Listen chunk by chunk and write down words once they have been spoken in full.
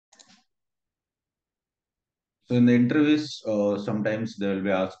So in the interviews, sometimes they will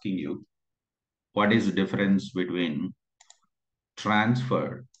be asking you, what is the difference between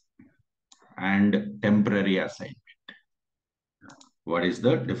transfer and temporary assignment? What is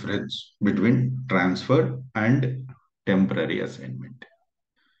the difference between transfer and temporary assignment?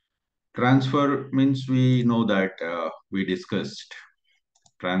 Transfer means we know that we discussed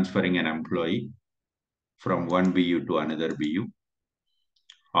transferring an employee from one BU to another BU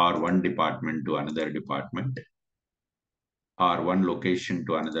or one department to another department or one location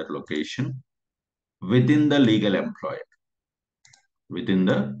to another location within the legal employer. Within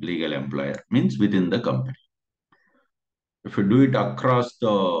the legal employer means within the company. If you do it across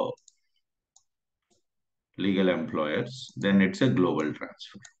the legal employers, then it's a global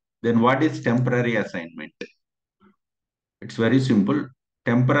transfer. Then what is temporary assignment? It's very simple.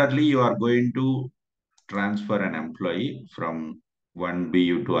 Temporarily, you are going to transfer an employee from one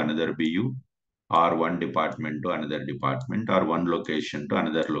BU to another BU or one department to another department or one location to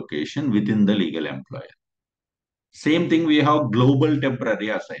another location within the legal employer. Same thing, we have global temporary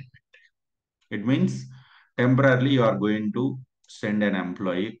assignment. It means temporarily you are going to send an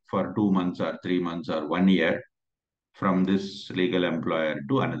employee for 2 months or 3 months or 1 year from this legal employer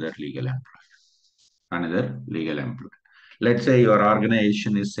to another legal employer. Another legal employer. Let's say your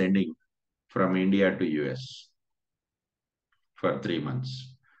organization is sending from India to US for 3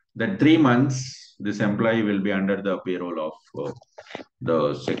 months. That 3 months, this employee will be under the payroll of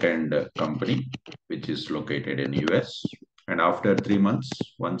the second company, which is located in US. And after 3 months,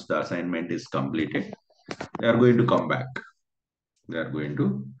 once the assignment is completed, they are going to come back. They are going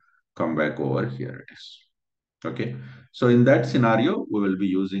to come back over here. It is. Okay. So in that scenario, we will be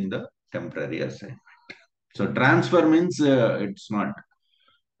using the temporary assignment. So transfer means it's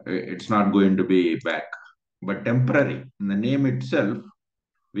not going to be back, but temporary. In the name itself,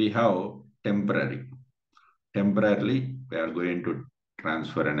 we have temporary. Temporarily, we are going to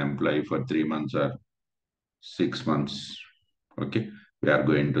transfer an employee for 3 months or 6 months. Okay, we are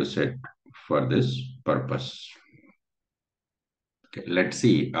going to set for this purpose. Okay, let's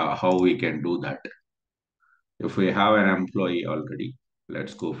see how we can do that. If we have an employee already,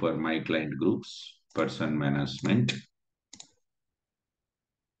 let's go for my client groups, person management.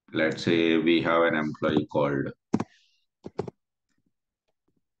 Let's say we have an employee called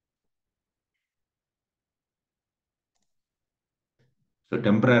so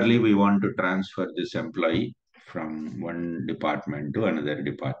temporarily we want to transfer this employee from one department to another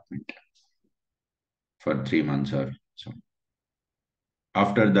department for 3 months or so.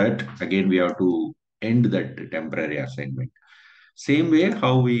 After that, again, we have to end that temporary assignment. Same way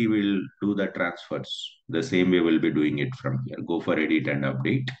how we will do the transfers. The same way we'll be doing it from here. Go for edit and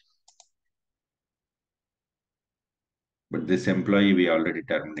update. But this employee, we already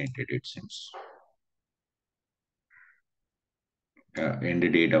terminated, it seems. End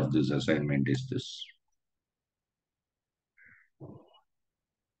date of this assignment is this.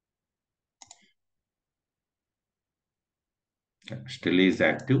 Okay. Still is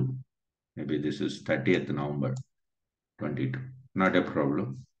active. Maybe this is 30th November 22. Not a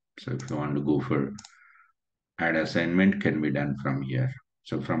problem. So if you want to go for add assignment, can be done from here.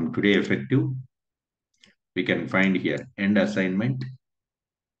 So from today effective, we can find here end assignment.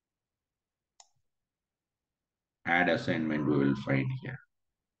 Add assignment we will find here.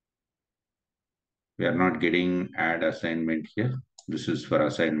 We are not getting add assignment here. This is for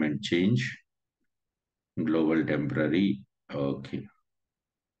assignment change. Global temporary. Okay.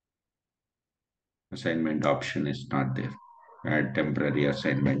 Assignment option is not there. Add temporary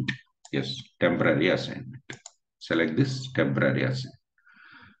assignment. Yes, temporary assignment. Select this temporary assignment.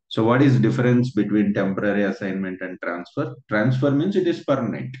 So what is difference between temporary assignment and transfer? Transfer means it is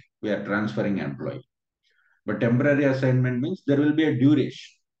permanent. We are transferring employee. But temporary assignment means there will be a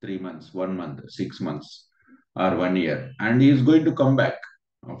duration, 3 months, 1 month, 6 months, or 1 year. And he is going to come back.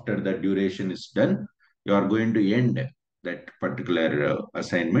 After that duration is done, you are going to end that particular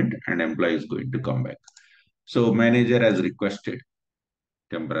assignment and employee is going to come back. So manager has requested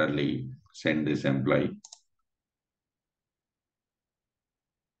temporarily send this employee.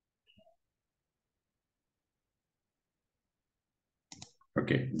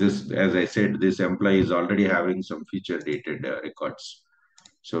 Okay, this, as I said, this employee is already having some feature dated records.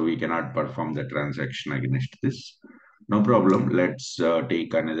 So we cannot perform the transaction against this. No problem. Let's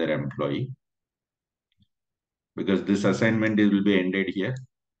take another employee because this assignment will be ended here.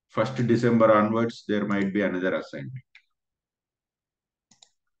 1st December onwards, there might be another assignment.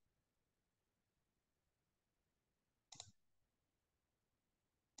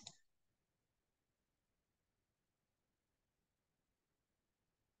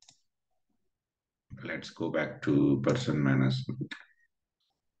 Let's go back to person management.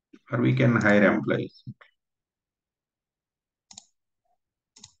 Or we can hire employees.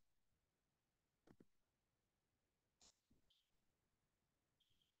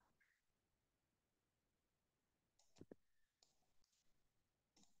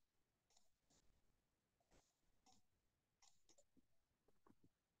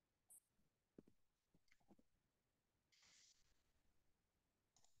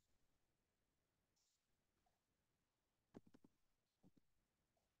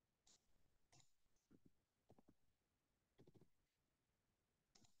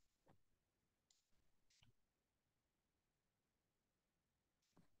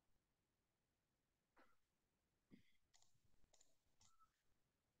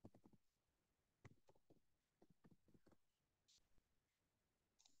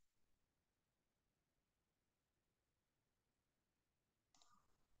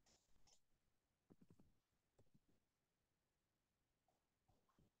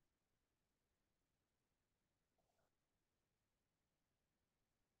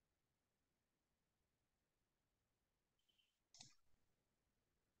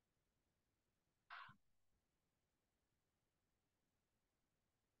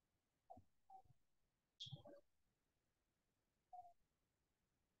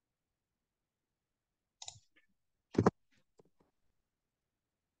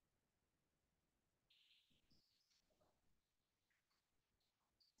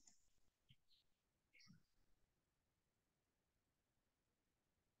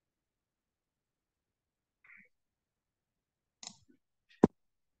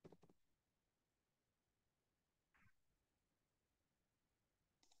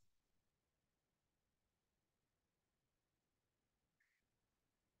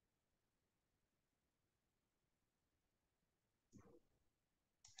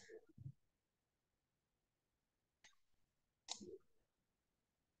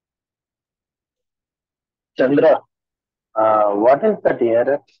 Chandra, what is that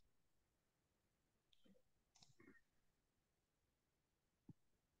error?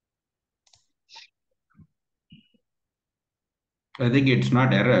 I think it's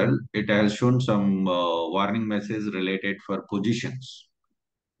not error. It has shown some warning message related for positions.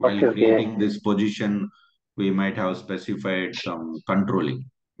 While Okay, okay, creating this position, we might have specified some controlling,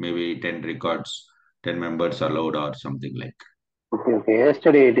 maybe 10 records, 10 members allowed or something like. okay, okay.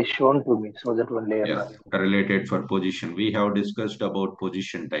 Yesterday it is shown to me, so that only I'm Yes, asking. related for position. We have discussed about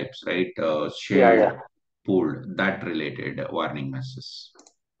position types, right? Yeah, Shared, yeah. pooled, that related warning message.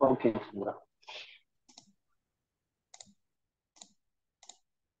 Okay, Chandra.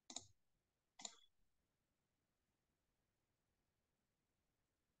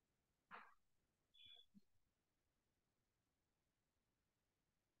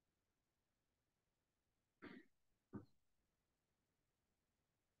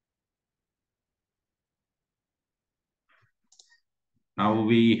 Now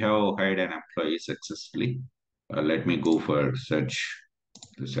we have hired an employee successfully. Let me go for search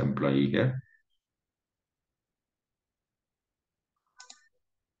this employee here.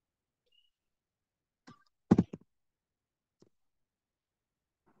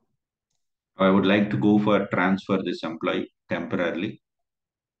 I would like to go for transfer this employee temporarily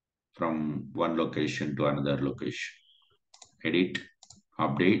from one location to another location. Edit,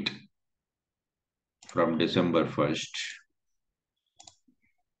 update from December 1st.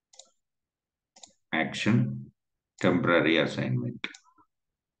 Action, temporary assignment.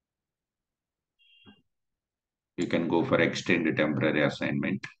 You can go for extend temporary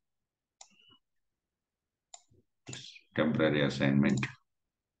assignment. Temporary assignment.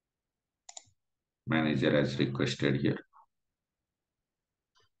 Manager has requested here.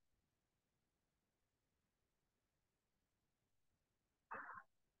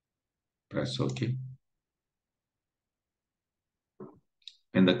 Press OK.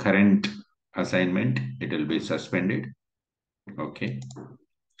 In the current assignment, it will be suspended. Okay.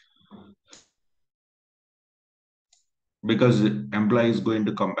 Because employee is going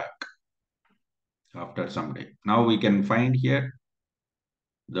to come back after some day. Now we can find here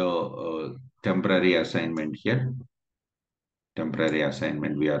the temporary assignment here. Temporary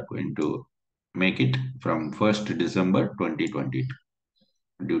assignment, we are going to make it from 1st December 2022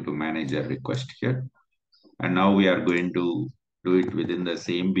 due to manager request here. And now we are going to do it within the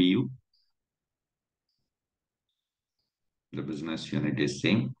same BU. The business unit is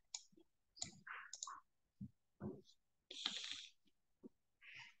same.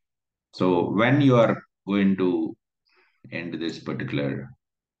 So when you are going to end this particular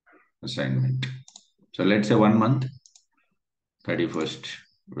assignment, so let's say 1 month, 31st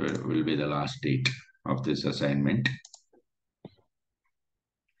will be the last date. of this assignment.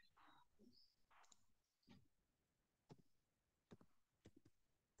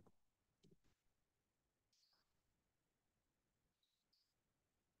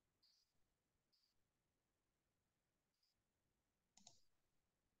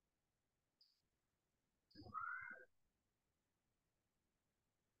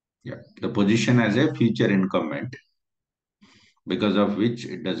 Yeah, the position as a future incumbent, because of which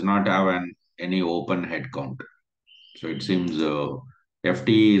it does not have any open headcount. So it seems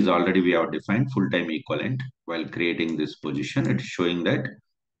FT is already we have defined full-time equivalent while creating this position. It's showing that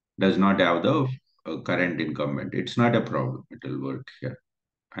does not have the current incumbent. It's not a problem. It will work here.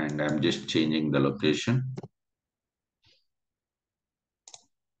 And I'm just changing the location.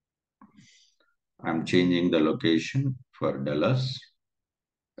 I'm changing the location for Dallas.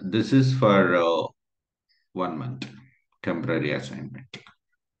 This is for 1 month temporary assignment.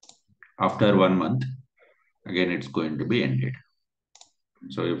 After 1 month, again, it's going to be ended.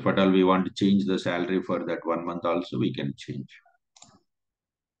 So if at all we want to change the salary for that 1 month also, we can change.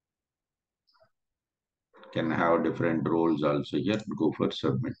 Can have different roles also here. Go for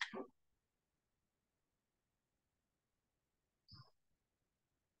submit.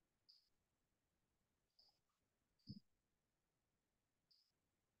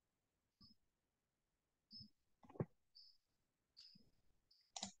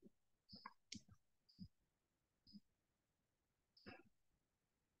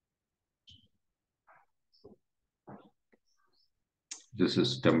 This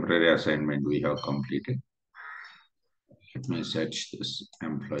is temporary assignment we have completed. Let me search this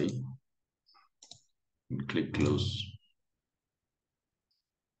employee and click close.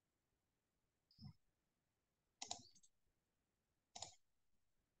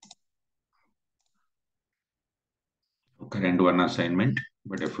 Current one assignment,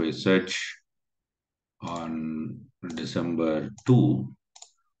 but if we search on December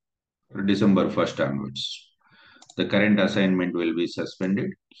 1st onwards, the current assignment will be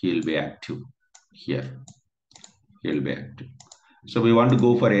suspended. He will be active here. He will be active. So we want to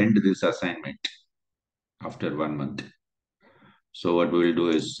go for end this assignment after 1 month. So what we will do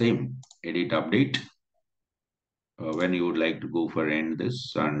is same edit update. When you would like to go for end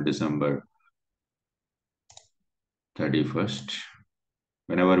this on December 31st.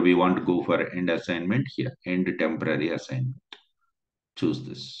 Whenever we want to go for end assignment here, end temporary assignment. Choose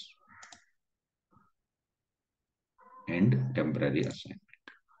this. End temporary assignment.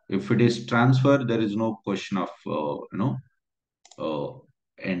 If it is transfer, there is no question of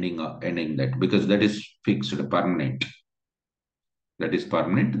ending that, because that is fixed permanent. That is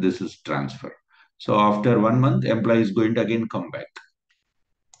permanent. This is transfer. So after 1 month, employee is going to again come back.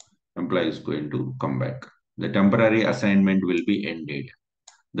 Employee is going to come back. The temporary assignment will be ended.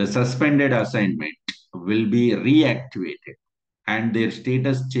 The suspended assignment will be reactivated and their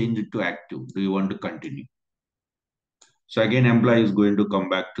status changed to active. Do you want to continue? So again, employee is going to come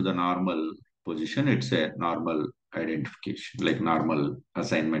back to the normal position. It's a normal identification, like normal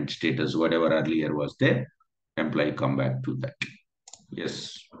assignment status, whatever earlier was there, employee come back to that.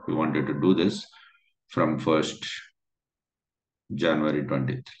 Yes, we wanted to do this from 1st January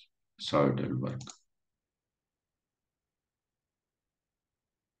 23. So it will work.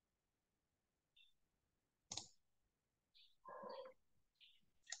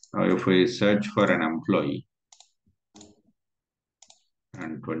 Now if we search for an employee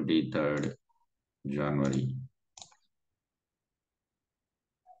on 23rd January,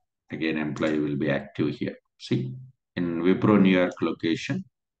 again employee will be active here. See, in Wipro New York location,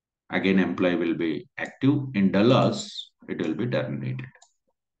 again employee will be active. In Dallas, it will be terminated.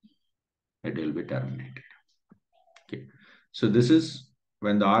 It will be terminated. Okay. So this is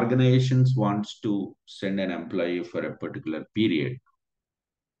when the organizations wants to send an employee for a particular period,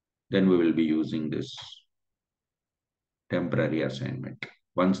 then we will be using this temporary assignment.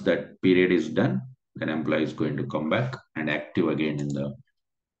 Once that period is done, then employee is going to come back and active again in the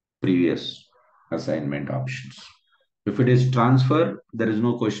previous assignment options. If it is transfer, there is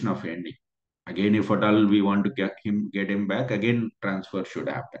no question of ending. Again, if at all we want to get him back, again transfer should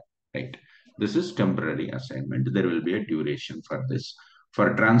happen, right? This is temporary assignment. There will be a duration for this.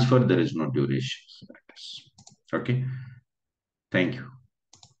 For transfer, there is no duration. Okay. Thank you.